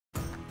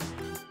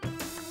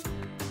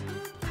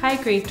Hi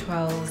grade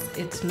 12s,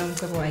 it's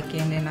Nomsabo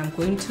again, and I'm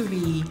going to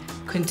be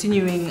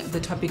continuing the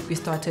topic we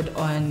started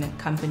on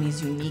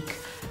companies' unique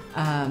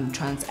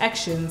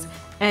transactions.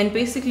 And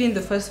basically in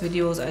the first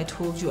videos I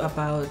told you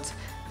about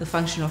the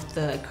function of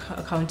the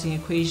accounting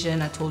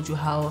equation. I told you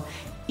how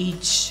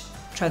each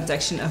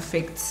transaction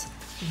affects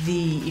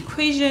the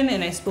equation,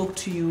 and I spoke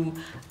to you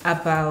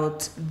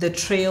about the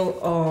trail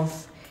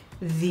of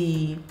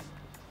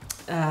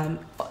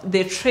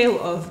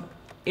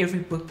every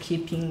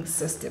bookkeeping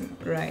system,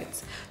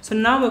 right? So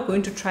now we're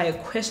going to try a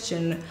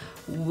question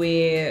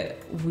where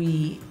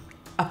we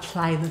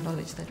apply the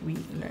knowledge that we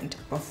learned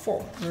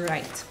before,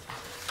 right?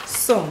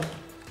 So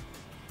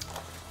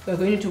we're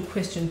going to do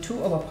question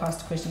 2 of our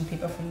past question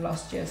paper from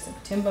last year,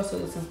 September. So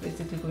this is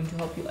basically going to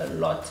help you a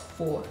lot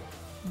for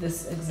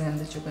this exam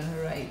that you're going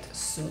to write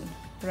soon,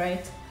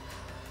 right?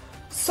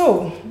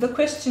 So the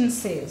question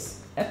says,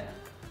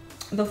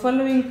 the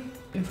following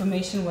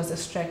information was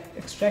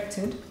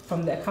extracted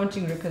from the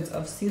accounting records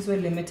of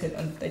Sizwe Limited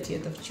on the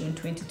 30th of June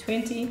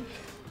 2020,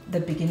 the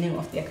beginning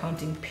of the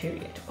accounting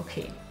period.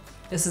 Okay,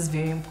 this is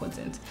very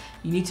important.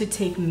 You need to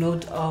take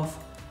note of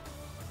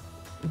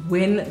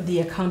when the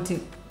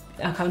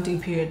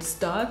accounting period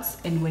starts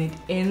and when it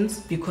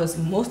ends, because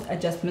most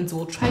adjustments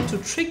will try to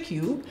trick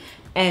you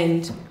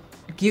and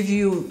give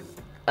you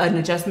an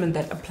adjustment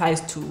that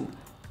applies to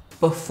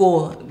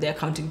before the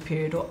accounting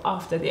period or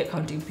after the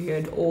accounting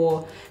period,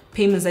 or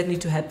payments that need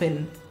to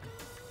happen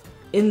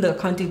in the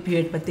accounting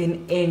period but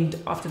then end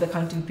after the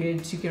accounting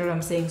period. You get what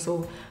I'm saying?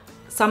 So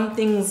some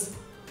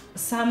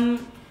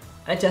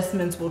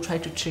adjustments will try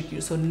to trick you.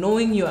 So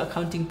knowing your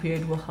accounting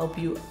period will help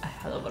you a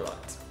hell of a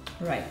lot,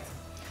 right?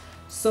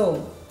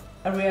 So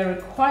we are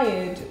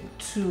required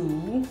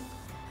to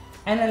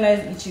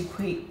analyze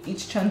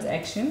each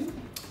transaction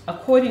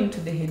according to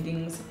the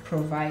headings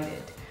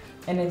provided.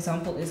 An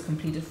example is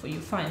completed for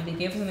you. Fine. They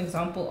gave us an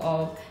example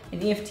of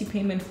an EFT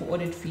payment for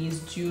audit fees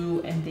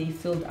due, and they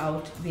filled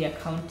out the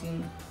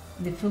accounting.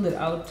 They filled it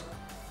out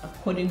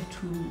according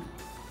to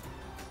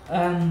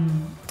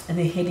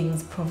the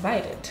headings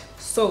provided.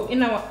 So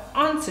in our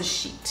answer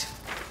sheet,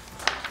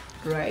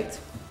 right?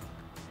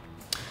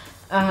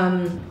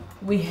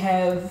 We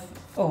have,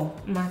 oh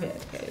my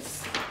bad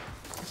guys,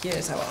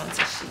 here's our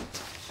answer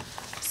sheet.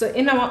 So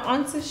in our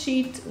answer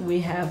sheet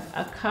we have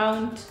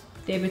account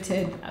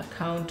debited,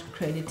 account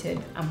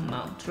credited,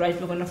 amount, right?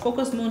 We're going to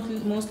focus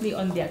mostly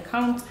on the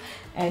account,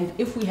 and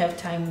if we have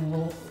time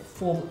we'll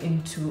fall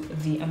into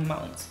the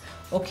amounts.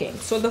 Okay,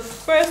 so the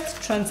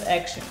first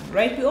transaction,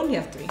 right? We only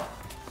have three.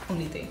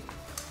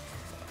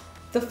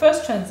 The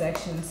first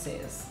transaction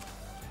says,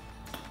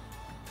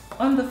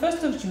 on the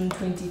 1st of June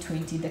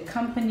 2020, the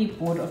company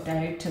board of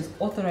directors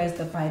authorized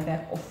the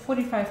buyback of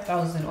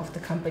 45,000 of the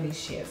company's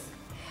shares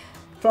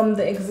from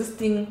the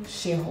existing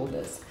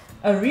shareholders.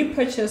 A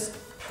repurchase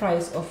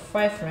price of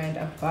 5 Rand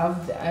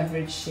above the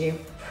average share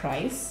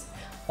price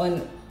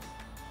on,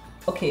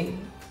 okay,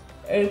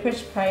 a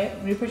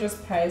repurchase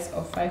price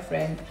of 5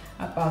 Rand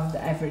above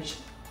the average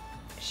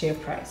share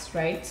price,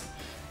 right?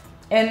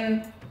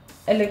 An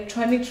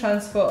electronic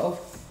transfer of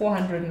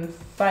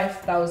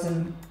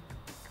 405,000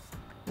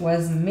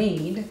 was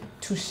made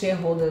to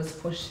shareholders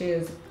for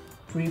shares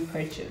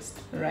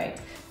repurchased, right?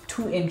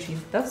 2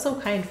 entries. That's so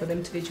kind for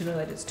them to let you know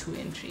that it's 2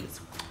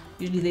 entries.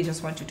 Usually they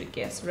just want you to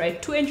guess,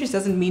 right? 2 entries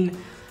doesn't mean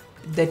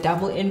the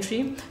double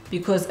entry,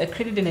 because a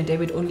credit and a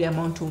debit only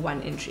amount to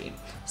 1 entry.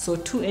 So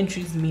 2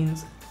 entries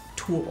means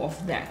 2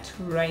 of that,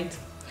 right?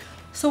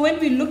 So when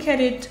we look at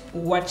it,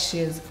 I'm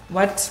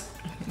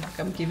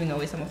giving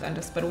away some of the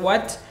answers, but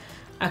what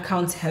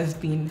accounts have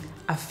been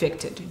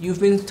affected? You've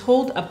been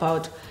told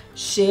about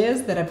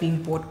shares that are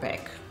being bought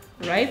back,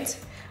 right?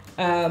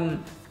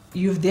 And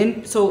we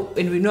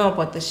know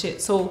about the share.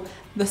 So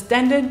the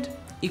standard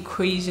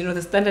equation or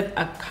the standard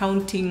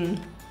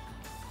accounting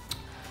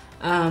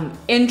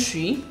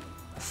entry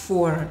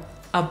for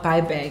a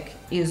buyback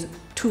is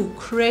to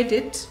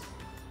credit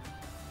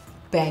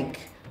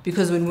bank,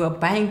 because when we're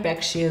buying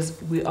back shares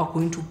we are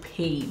going to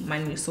pay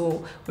money,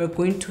 so we're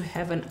going to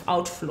have an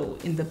outflow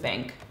in the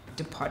bank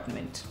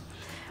department.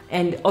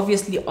 And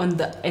obviously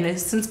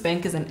since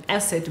bank is an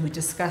asset, we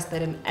discussed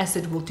that an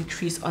asset will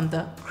decrease on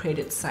the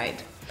credit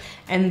side.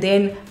 And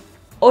then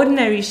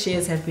ordinary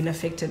shares have been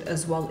affected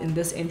as well in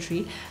this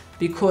entry,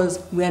 because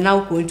we are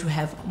now going to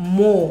have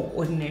more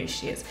ordinary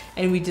shares.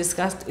 And we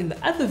discussed in the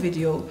other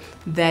video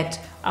that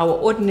our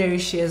ordinary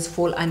shares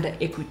fall under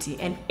equity,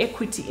 and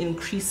equity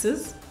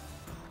increases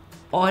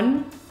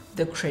on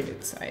the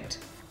credit side,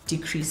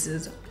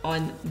 decreases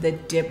on the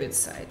debit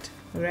side,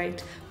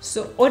 right?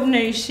 So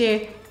ordinary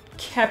share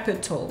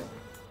capital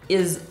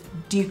is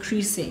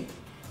decreasing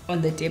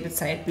on the debit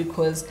side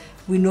because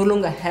we no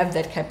longer have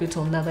that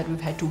capital now that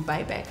we've had to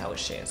buy back our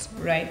shares,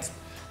 right?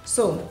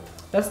 So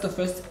that's the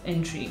first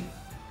entry.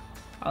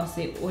 I'll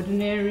say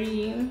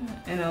ordinary,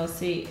 and I'll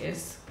say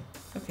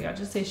I'll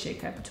just say share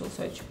capital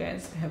so that you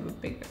guys have a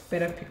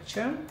better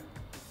picture.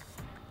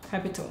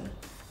 Capital,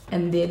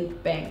 and then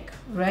bank,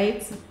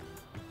 right?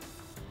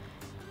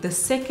 the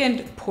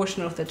second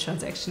portion of the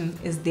transaction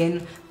is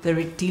then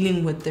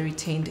dealing with the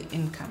retained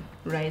income,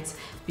 right?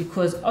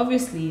 Because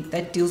obviously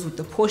that deals with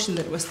the portion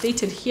that was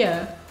stated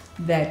here,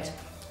 that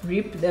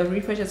the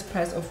repurchase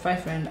price of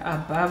 5 Rand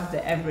above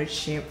the average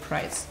share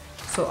price.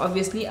 So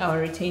obviously our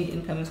retained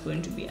income is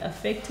going to be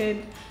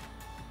affected.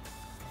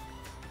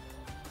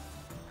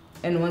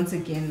 And once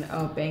again,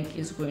 our bank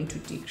is going to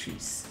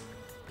decrease,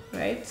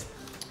 right?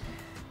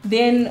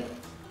 Then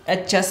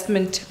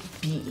adjustment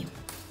B,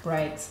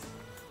 right?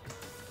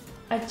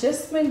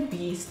 Adjustment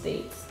B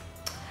states,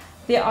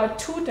 there are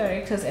 2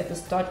 directors at the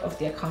start of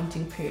the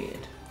accounting period.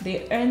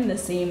 They earn the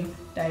same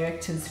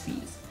director's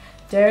fees.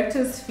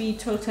 Director's fee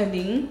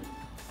totaling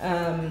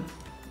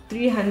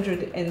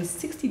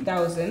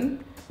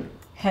 360,000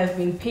 have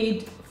been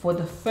paid for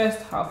the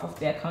first half of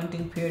the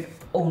accounting period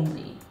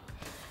only.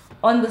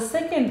 On the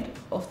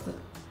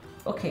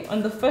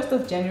 1st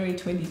of January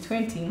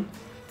 2020,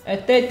 a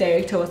third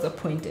director was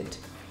appointed.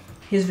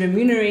 His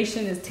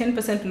remuneration is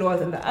 10% lower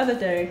than the other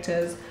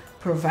directors.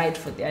 Provide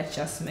for the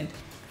adjustment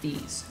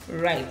fees,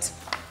 right?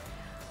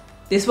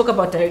 They spoke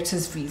about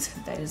directors' fees,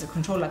 that is a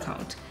control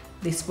account.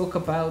 They spoke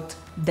about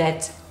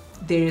that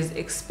there is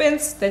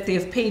expense that they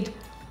have paid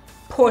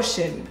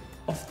portion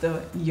of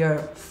the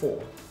year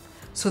for.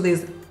 So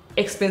there's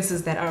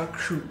expenses that are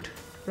accrued,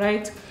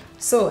 right?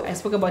 So I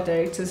spoke about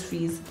directors'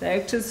 fees.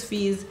 Directors'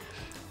 fees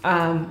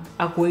are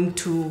going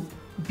to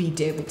be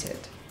debited.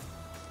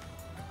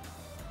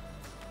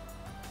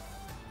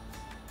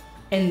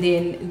 And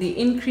then the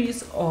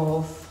increase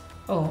of,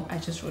 oh, I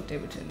just wrote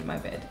debited, my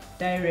bad.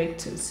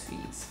 Directors'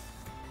 fees,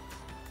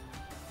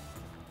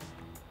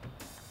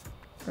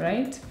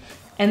 right?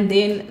 And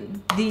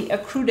then the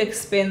accrued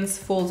expense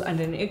falls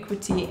under an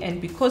equity,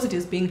 and because it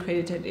is being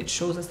credited, it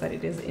shows us that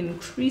it is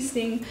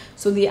increasing.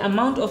 So the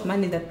amount of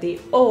money that they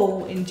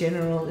owe in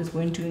general is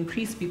going to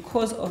increase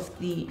because of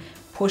the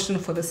portion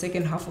for the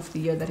second half of the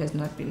year that has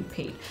not been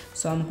paid.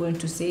 So I'm going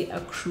to say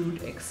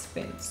accrued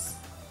expense.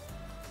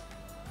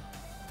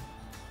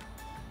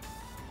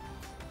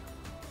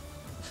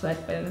 So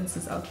that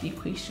balances out the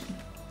equation,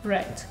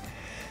 right?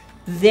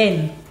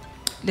 Then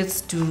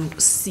let's do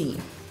C.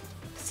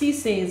 C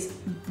says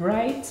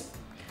Bright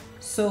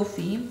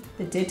Sophie,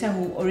 the debtor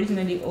who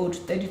originally owed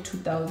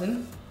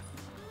 32,000,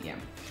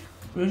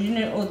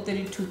 originally owed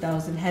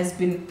 32,000, has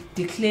been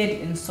declared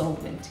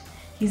insolvent.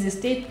 His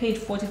estate paid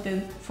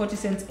 40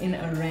 cents in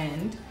a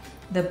rand.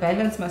 The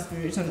balance must be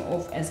written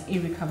off as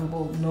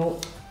irrecoverable. No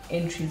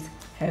entries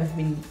have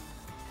been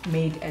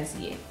made as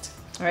yet.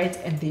 All right,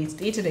 and they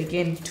stated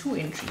again 2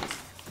 entries,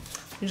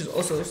 which is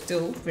also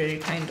still very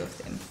kind of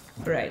them.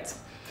 Right.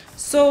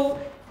 So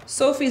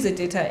Sophie is a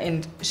debtor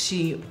and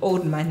she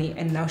owed money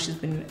and now she's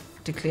been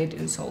declared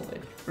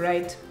insolvent,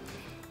 right?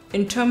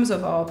 In terms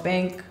of our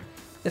bank,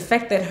 the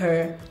fact that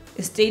her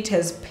estate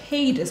has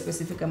paid a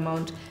specific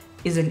amount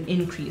is an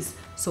increase.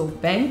 So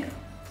bank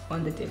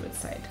on the debit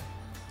side,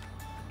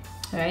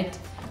 right?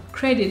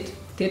 Credit,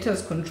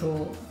 debtors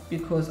control,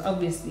 because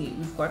obviously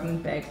we've gotten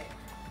back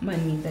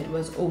money that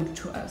was owed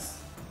to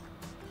us,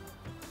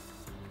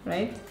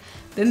 right?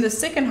 Then the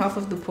second half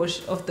of the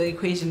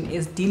equation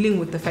is dealing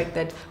with the fact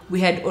that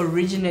we had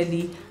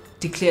originally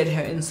declared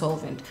her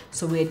insolvent.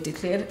 So we had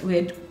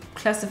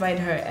classified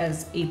her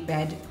as a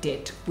bad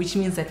debt, which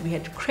means that we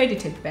had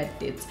credited bad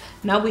debts.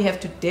 Now we have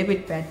to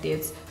debit bad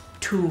debts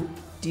to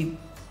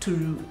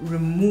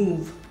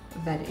remove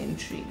that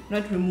entry.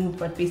 Not remove,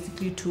 but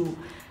basically to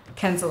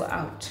cancel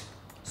out.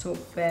 So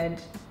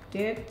bad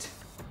debt.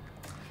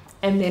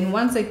 And then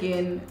once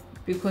again,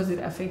 because it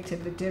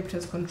affected the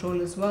debtors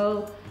control as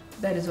well,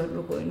 that is what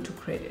we're going to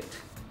credit.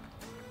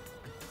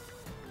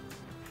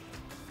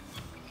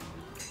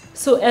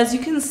 So as you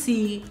can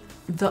see,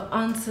 the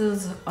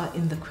answers are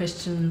in the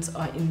questions,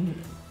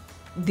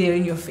 they're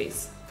in your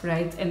face,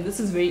 right? And this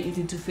is very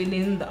easy to fill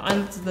in.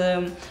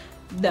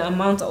 The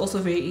amounts are also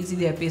very easy.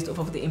 They are based off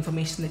of the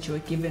information that you were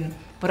given.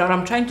 But what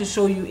I'm trying to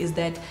show you is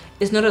that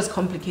it's not as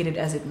complicated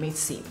as it may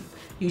seem.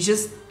 You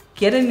just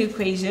get an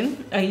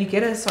equation, you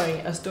get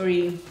a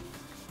story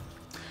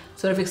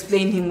sort of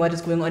explaining what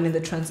is going on in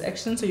the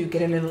transaction. So you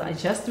get a little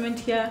adjustment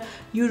here,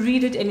 you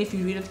read it, and if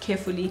you read it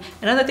carefully,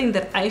 another thing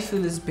that I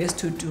feel is best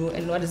to do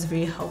and what is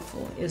very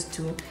helpful is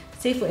to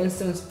say, for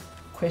instance,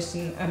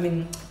 question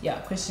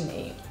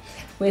A,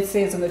 where it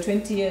says on the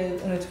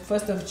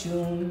 1st of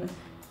June,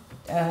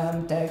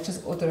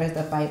 directors authorized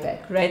a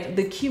buyback, right?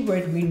 The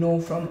keyword we know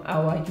from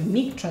our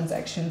unique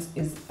transactions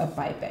is a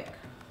buyback,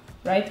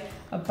 right?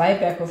 A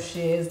buyback of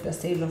shares, the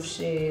sale of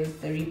shares,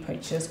 the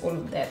repurchase, all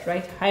of that,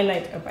 right?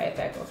 Highlight a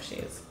buyback of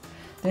shares.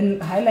 Then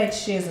highlight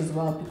shares as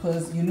well,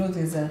 because you know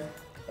there's a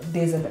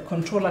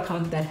control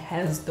account that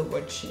has the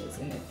word shares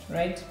in it,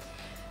 right?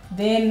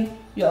 Then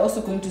you're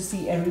also going to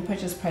see a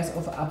repurchase price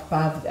of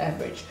above the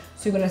average.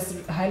 So you're going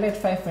to highlight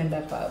 5 Rand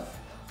above.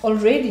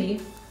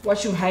 Already,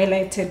 what you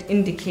highlighted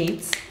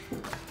indicates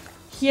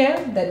here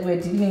that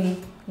we're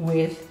dealing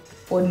with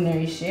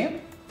ordinary share,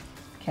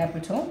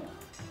 capital,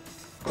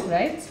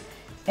 right?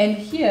 And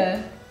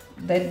here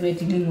that we're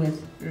dealing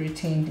with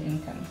retained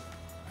income.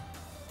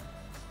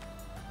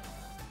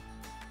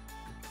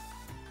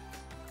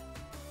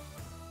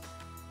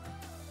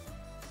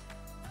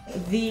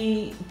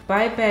 The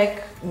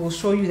buyback will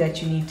show you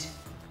that you need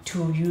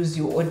to use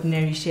your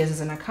ordinary shares as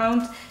an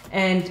account,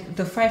 and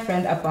the 5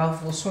 Rand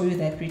above will show you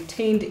that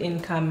retained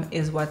income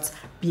is what's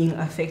being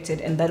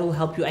affected, and that will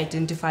help you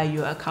identify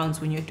your accounts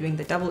when you're doing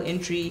the double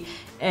entry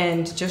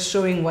and just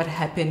showing what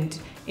happened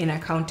in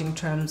accounting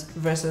terms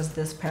versus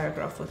this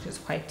paragraph, which is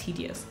quite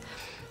tedious.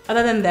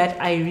 Other than that,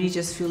 I really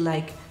just feel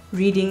like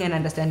reading and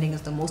understanding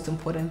is the most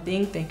important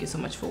thing. Thank you so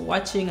much for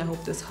watching. I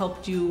hope this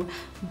helped you.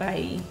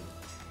 Bye.